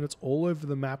military units all over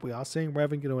the map. We are seeing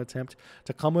Revan going to attempt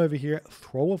to come over here,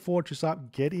 throw a fortress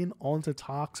up, get in onto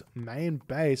Tark's main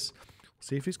base.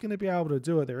 See if he's going to be able to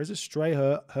do it. There is a stray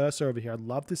hearse over here. I'd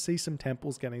love to see some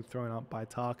temples getting thrown up by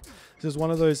Takk. This is one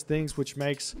of those things which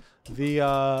makes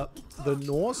the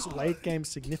Norse late game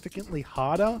significantly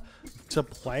harder to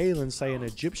play than, say, an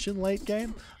Egyptian late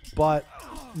game. But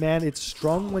man, it's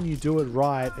strong when you do it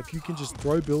right. If you can just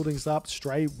throw buildings up,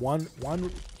 stray one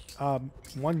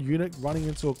unit running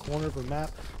into a corner of a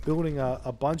map, building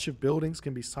a bunch of buildings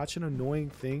can be such an annoying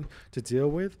thing to deal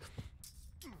with.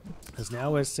 As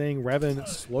now we're seeing Revan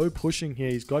slow pushing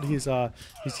here. He's got his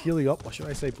Heliop, or should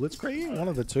I say Blitzkrieg? One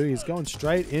of the two. He's going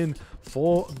straight in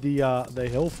for the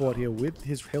hill fort here with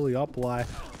his Heliopoli.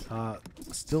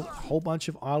 Still a whole bunch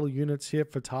of idle units here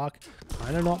for Takk.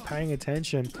 Kind of not paying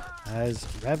attention, as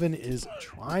Revan is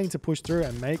trying to push through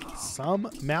and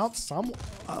mount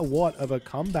somewhat of a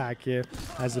comeback here,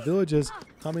 as the villagers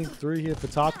coming through here for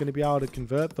Takk going to be able to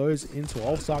convert those into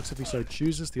Ulfsarks if he so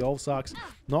chooses. The Ulfsarks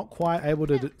not quite able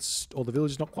to, or the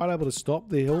villagers not quite able to stop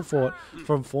the hill fort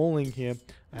from falling here,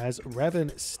 as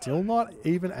Revan still not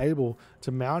even able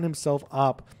to mount himself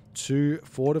up to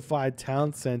fortified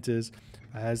town centers,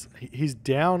 as he's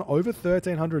down over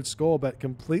 1,300 score, but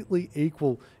completely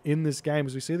equal in this game,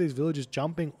 as we see these villagers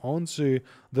jumping onto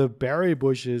the berry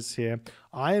bushes here.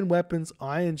 Iron weapons,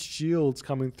 iron shields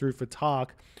coming through for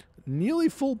Takk. Nearly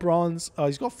full bronze.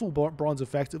 He's got full bronze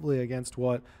effectively against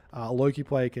what a Loki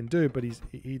player can do, but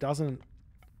he doesn't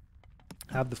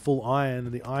have the full iron,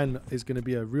 and the iron is going to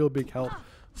be a real big help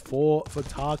for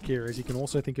Takk here, as he can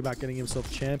also think about getting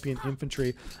himself champion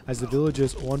infantry as the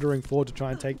villagers wandering forward to try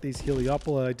and take these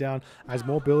Heliopoli down, as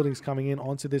more buildings coming in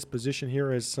onto this position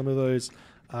here, as some of those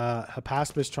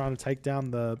Hypaspis trying to take down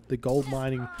the gold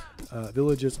mining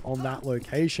villagers on that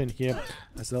location here,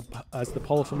 as the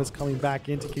Polyphemus coming back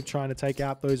in to keep trying to take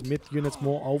out those myth units.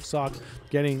 More Ulfsark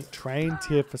getting trained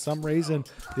here. For some reason,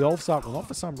 the Ulfsark, well, not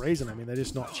for some reason, I mean, they're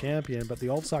just not champion, but the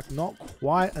Ulfsark not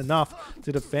quite enough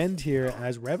to defend here,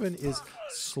 as Revan is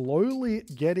slowly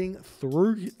getting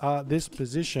through this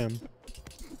position.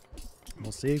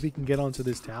 We'll see if he can get onto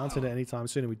this town center anytime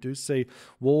soon. And we do see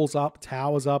walls up,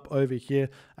 towers up over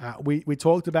here. We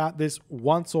talked about this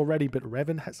once already, but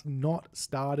Revan has not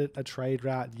started a trade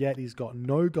route yet. He's got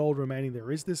no gold remaining.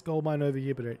 There is this gold mine over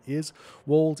here, but it is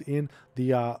walled in.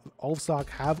 The Ulfsark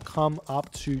have come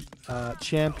up to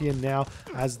champion now,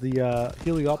 as the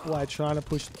Heliopoli trying to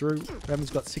push through. Revan's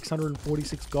got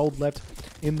 646 gold left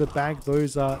in the bank.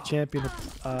 Those champion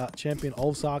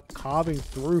Ulfsark carving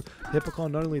through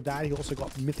Hippocon. Not only that, he also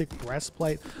got mythic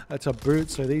breastplate to boot.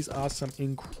 So these are some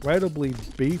incredibly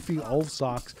beefy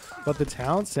Ulfsarks, but the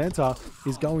town center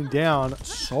is going down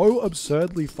so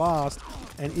absurdly fast,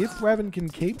 And if Revan can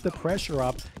keep the pressure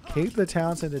up, keep the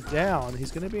town center down,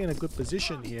 he's going to be in a good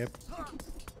position here.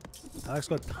 Alex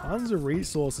got tons of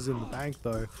resources in the bank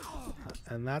though,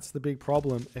 and that's the big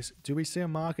problem. Do we see a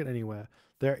market anywhere?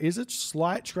 There is a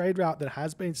slight trade route that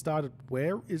has been started.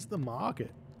 Where is the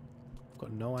market? I've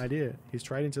got no idea. He's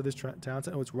trading to this town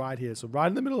center. Oh, it's right here. So right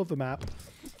in the middle of the map.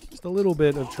 Just a little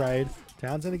bit of trade.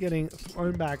 Town center getting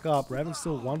thrown back up. Revan's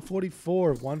still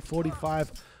 144 of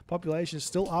 145. Population is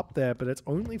still up there, but it's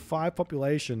only 5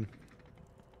 population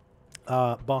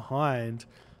behind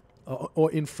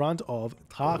or in front of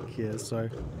Takk here. So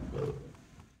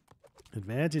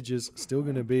advantage is still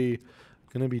going to be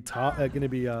Takk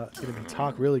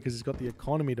really, because he's got the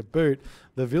economy to boot.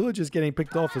 The village is getting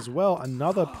picked off as well.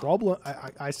 Another problem.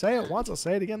 I say it once, I'll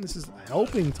say it again. This is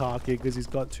helping Takk here because he's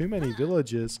got too many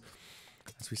villages.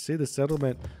 As we see the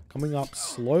settlement coming up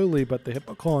slowly, but the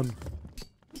Hippocon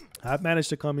have managed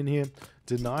to come in here,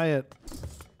 deny it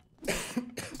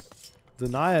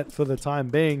for the time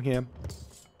being here.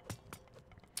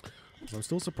 So I'm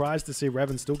still surprised to see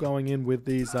Revan still going in with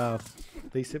these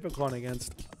Hippocon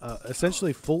against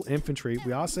essentially full infantry.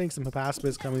 We are seeing some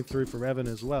Hippaspers coming through for Revan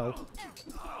as well.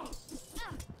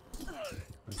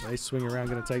 As they swing around,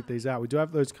 going to take these out. We do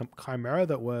have those Chimera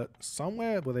that were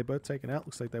somewhere. Were they both taken out?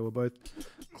 Looks like they were both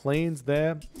cleans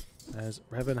there. As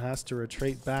Revan has to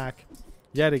retreat back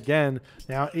yet again.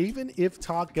 Now, even if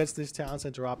Takk gets this town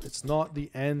center up, it's not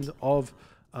the end of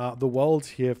the world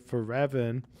here for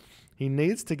Revan. He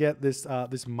needs to get this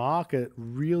this market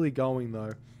really going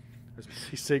though. As we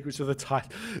see Secrets of the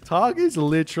Titans. Takk is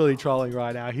literally trolling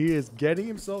right now. He is getting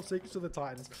himself Secrets of the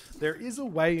Titans. There is a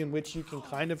way in which you can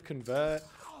kind of convert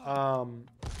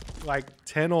like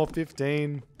 10 or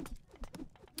 15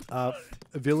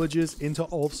 villages into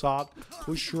Ulfsark,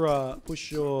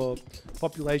 push your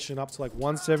population up to like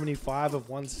 175 of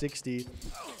 160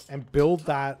 and build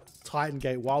that Titan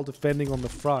gate while defending on the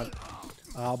front.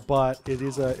 But it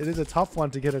is a tough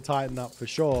one to get a Titan up for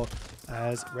sure,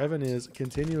 as Revan is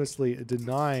continuously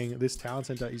denying this town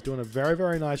center. He's doing a very,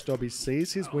 very nice job. He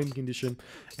sees his win condition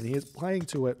and he is playing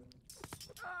to it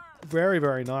very,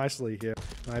 very nicely here.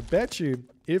 And I bet you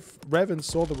if Revan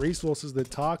saw the resources that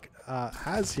Takk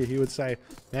has here, he would say,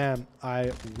 man,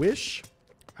 I wish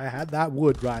I had that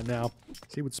wood right now.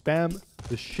 So he would spam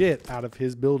the shit out of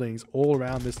his buildings all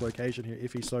around this location here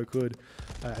if he so could,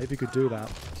 if he could do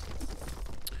that.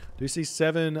 Do you see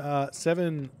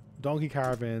seven donkey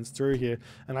caravans through here?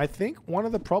 And I think one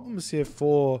of the problems here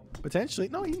for potentially,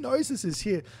 no, he knows this is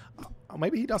here.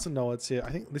 Maybe he doesn't know it's here.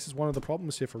 I think this is one of the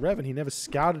problems here for Revan. He never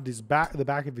scouted the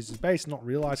back of his base, not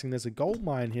realizing there's a gold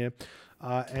mine here,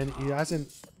 and he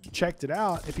hasn't checked it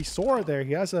out. If he saw it there,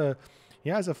 he has a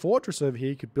fortress over here.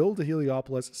 He could build a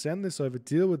Heliopolis, send this over,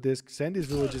 deal with this, send his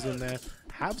villages in there,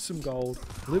 have some gold,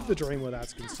 live the dream where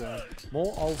that's concerned.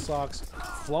 More Ulfsarks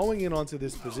flowing in onto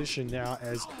this position now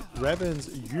as Revan's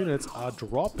units are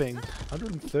dropping.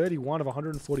 131 of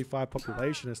 145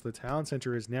 population as the town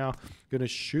center is now going to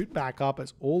shoot back up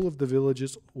as all of the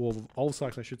villages, or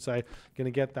Ulfsarks I should say, going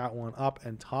to get that one up,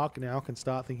 and Takk now can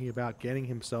start thinking about getting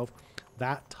himself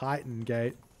that Titan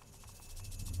gate.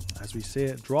 As we see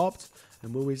it dropped,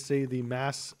 and will we see the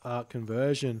mass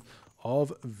conversion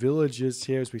of villages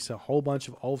here as we see a whole bunch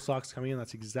of Ulfsarks coming in?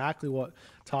 That's exactly what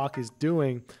Takk is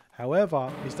doing.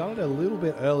 However, he's done it a little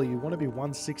bit early. You want to be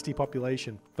 160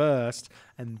 population first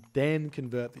and then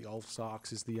convert the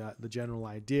Ulfsarks is the general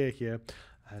idea here.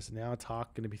 As now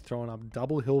Takk going to be throwing up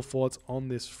double hill forts on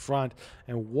this front.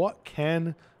 And what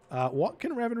can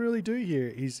Revan really do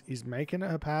here? He's making a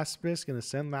Hippaspis, going to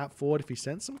send that forward. If he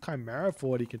sends some Chimera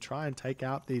forward, he can try and take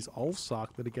out these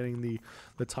Ulfsark that are getting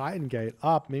the Titan gate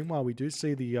up. Meanwhile, we do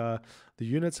see the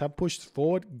units have pushed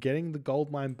forward, getting the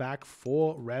gold mine back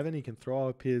for Revan. He can throw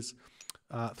up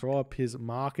his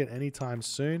market anytime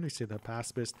soon. We see the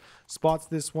Hippaspis spots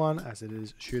this one as it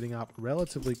is shooting up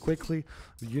relatively quickly.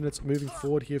 The units moving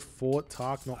forward here for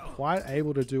Takk, not quite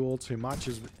able to do all too much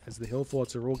as the hill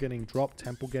forts are all getting dropped,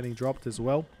 temple getting dropped as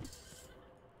well.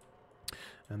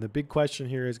 And the big question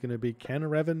here is going to be, can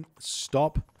Revan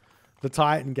stop the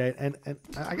Titan gate? And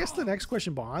I guess the next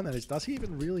question behind that is, does he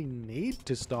even really need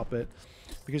to stop it?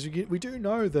 Because we do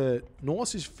know that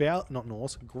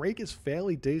Greek is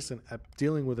fairly decent at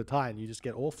dealing with a Titan. You just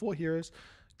get all 4 heroes,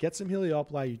 get some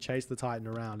Heliopoli, you chase the Titan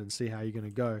around and see how you're going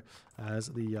to go. As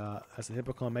the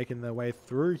Hippocon making their way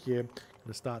through here, going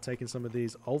to start taking some of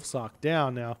these Ulfsark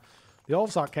down. Now, the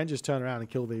Ulfsark can just turn around and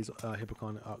kill these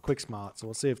Hippocon quick smart. So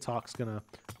we'll see if Takk's going to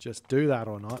just do that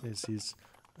or not as his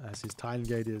Titan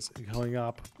gate is going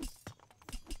up.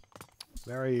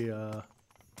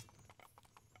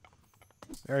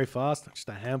 Very fast. Just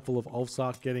a handful of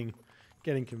Ulfsark getting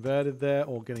getting converted there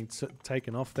or getting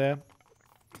taken off there.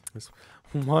 This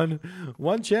one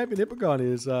champion Hippocon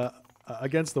is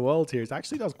against the world here. It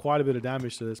actually does quite a bit of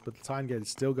damage to this, but the Titan Gate is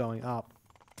still going up.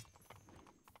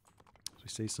 We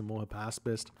see some more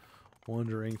Hypaspist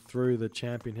wandering through. The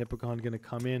champion Hippocon going to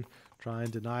come in, try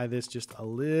and deny this just a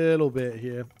little bit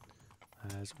here,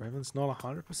 as Revan's not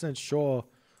 100% sure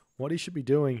what he should be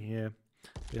doing here.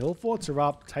 The hill forts are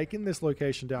up. Taking this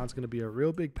location down is going to be a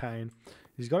real big pain.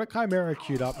 He's got a Chimera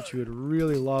queued up, which you would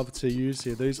really love to use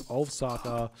here. These Ulfsark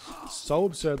are so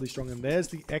absurdly strong. And there's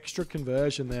the extra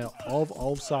conversion there of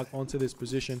Ulfsark onto this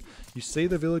position. You see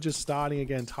the villagers starting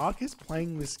again. Takk is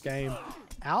playing this game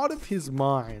out of his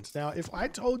mind. Now, if I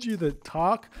told you that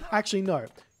Takk... Actually, no.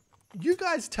 You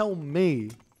guys tell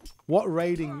me what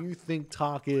rating you think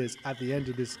Takk is at the end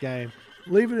of this game.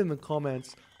 Leave it in the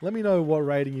comments. Let me know what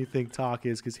rating you think Takk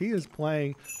is, because he is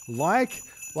playing like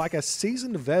a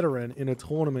seasoned veteran in a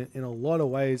tournament in a lot of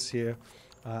ways here.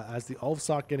 As the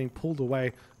Ulfsark getting pulled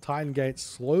away, Titan Gate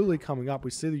slowly coming up. We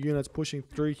see the units pushing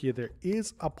through here. There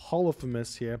is a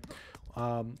Polyphemus here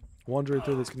wandering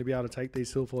through that's going to be able to take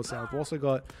these hill forts down. We've also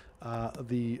got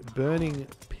the burning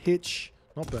pitch,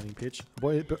 not burning pitch,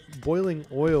 boiling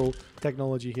oil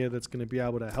technology here that's going to be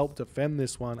able to help defend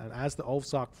this one. And as the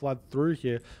Ulfsark flood through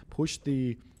here, push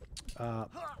the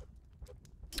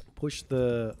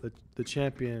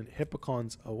champion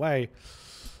Hippocons away.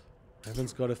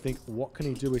 Evan's got to think, what can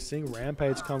he do? We're seeing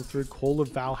Rampage come through. Call of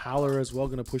Valhalla as well,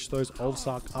 going to push those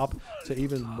Ulfsark up to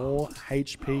even more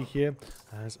HP here,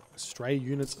 as stray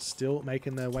units still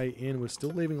making their way in. We're still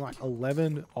leaving like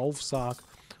 11 Ulfsark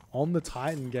on the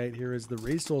Titan Gate here, as the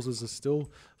resources are still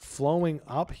flowing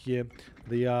up here.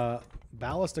 The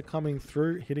ballast are coming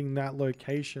through, hitting that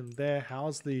location there.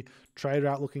 How's the trade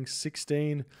route looking?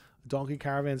 16 Donkey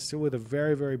Caravan still with a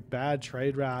very, very bad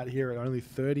trade route here at only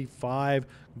 35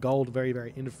 gold. Very,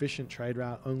 very inefficient trade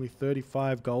route. Only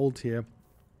 35 gold here.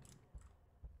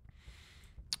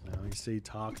 Now you see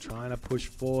Takk trying to push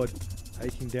forward,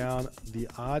 taking down the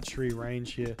archery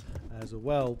range here as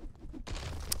well.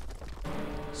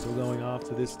 Still going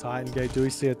after this Titan Gate. Do we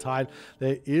see a Titan?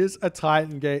 There is a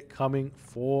Titan Gate coming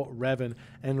for Revan.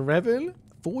 And Revan,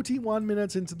 41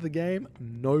 minutes into the game,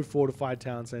 no fortified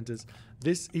town centers.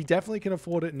 He definitely can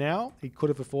afford it now. He could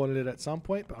have afforded it at some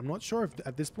point, but I'm not sure if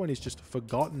at this point he's just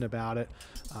forgotten about it.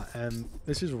 And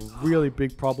this is a really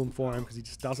big problem for him, because he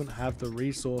just doesn't have the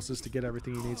resources to get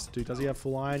everything he needs to do. Does he have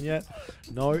full iron yet?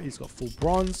 No, he's got full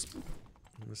bronze.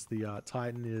 Unless the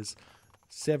Titan is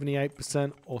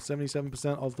 78% or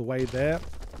 77% of the way there.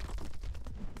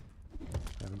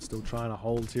 And I'm still trying to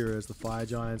hold here as the Fire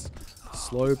Giants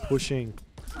slow pushing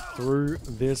through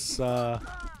this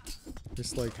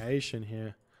this location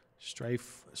here. Stray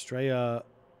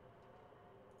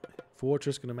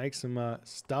fortress going to make some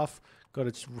stuff. Got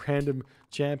a random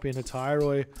champion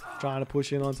Hatyroi trying to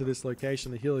push in onto this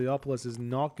location. The Heliopolis is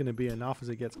not going to be enough as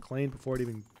it gets cleaned before it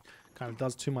even kind of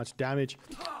does too much damage.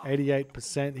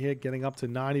 88% here, getting up to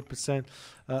 90%.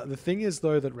 The thing is,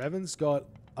 though, that Revan's got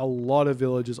a lot of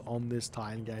villagers on this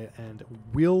Titan Gate, and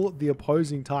will the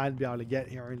opposing Titan be able to get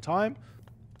here in time?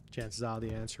 Chances are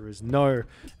the answer is no.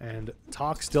 And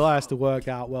Takk still has to work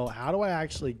out, well, how do I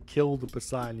actually kill the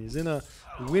Poseidon? He's in a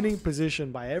winning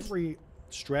position by every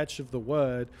stretch of the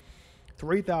word.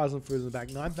 3,000 food in the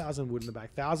bank, 9,000 wood in the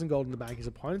bank, 1,000 gold in the bank. His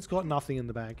opponent's got nothing in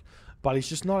the bank, but he's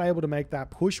just not able to make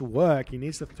that push work. He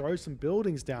needs to throw some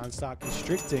buildings down and start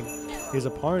constricting his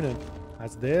opponent.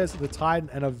 As there's the Titan,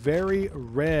 and a very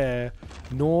rare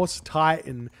Norse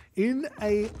Titan in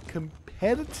a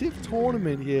competitive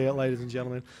tournament here, ladies and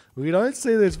gentlemen. We don't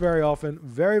see this very often.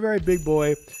 Very, very big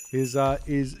boy. He's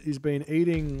been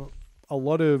eating a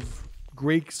lot of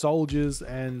Greek soldiers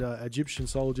and Egyptian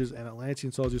soldiers and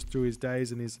Atlantean soldiers through his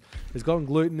days, and he's gotten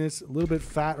glutinous, a little bit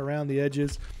fat around the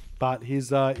edges, but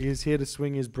he's here to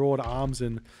swing his broad arms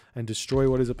and destroy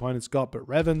what his opponent's got. But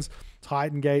Revan's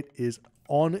Titan Gate is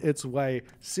on its way,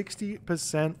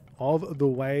 60% of the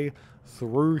way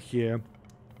through here.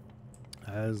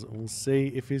 As we'll see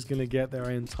if he's going to get there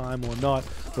in time or not.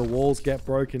 The walls get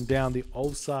broken down. The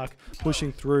Ulfsark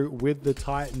pushing through with the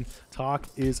Titan. Takk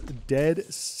is dead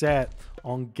set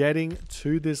on getting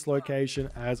to this location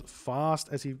as fast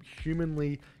as he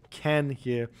humanly can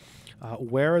here.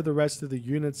 Where are the rest of the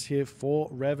units here for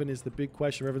Revan is the big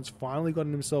question. Revan's finally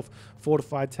gotten himself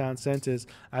fortified town centers,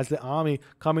 as the army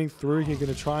coming through here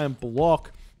going to try and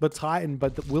block the Titan,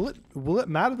 but will it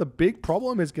matter? The big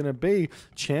problem is going to be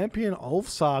Champion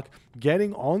Ulfsark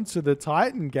getting onto the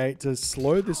Titan gate to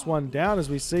slow this one down, as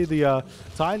we see the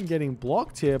Titan getting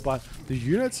blocked here, but the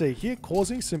units are here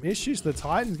causing some issues. The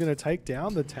Titan's going to take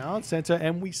down the town center,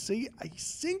 and we see a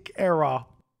sync error.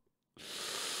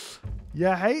 You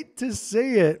hate to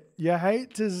see it. You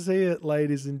hate to see it,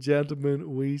 ladies and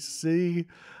gentlemen. We see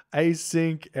a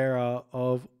sync error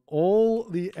of all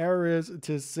the errors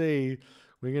to see.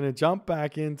 We're going to jump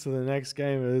back into the next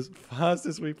game as fast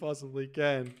as we possibly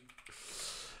can.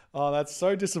 Oh, that's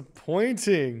so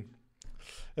disappointing.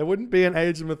 It wouldn't be an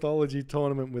Age of Mythology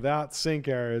tournament without sync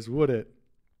errors, would it?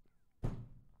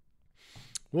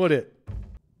 Would it?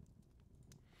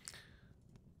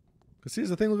 Because here's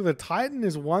the thing, look, the Titan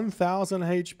is 1,000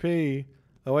 HP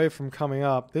away from coming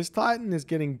up. This Titan is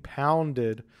getting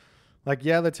pounded. Like,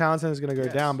 yeah, the town center is going to go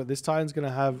down, but this Titan's going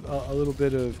to have a little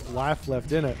bit of life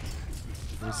left in it.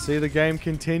 We see the game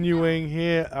continuing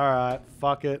here. All right,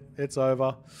 fuck it. It's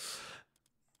over.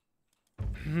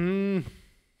 It's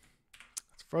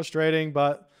frustrating,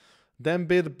 but then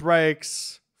be the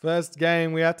breaks. First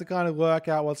game, we have to kind of work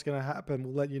out what's going to happen.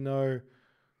 We'll let you know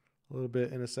a little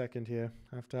bit in a second here.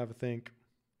 I have to have a think.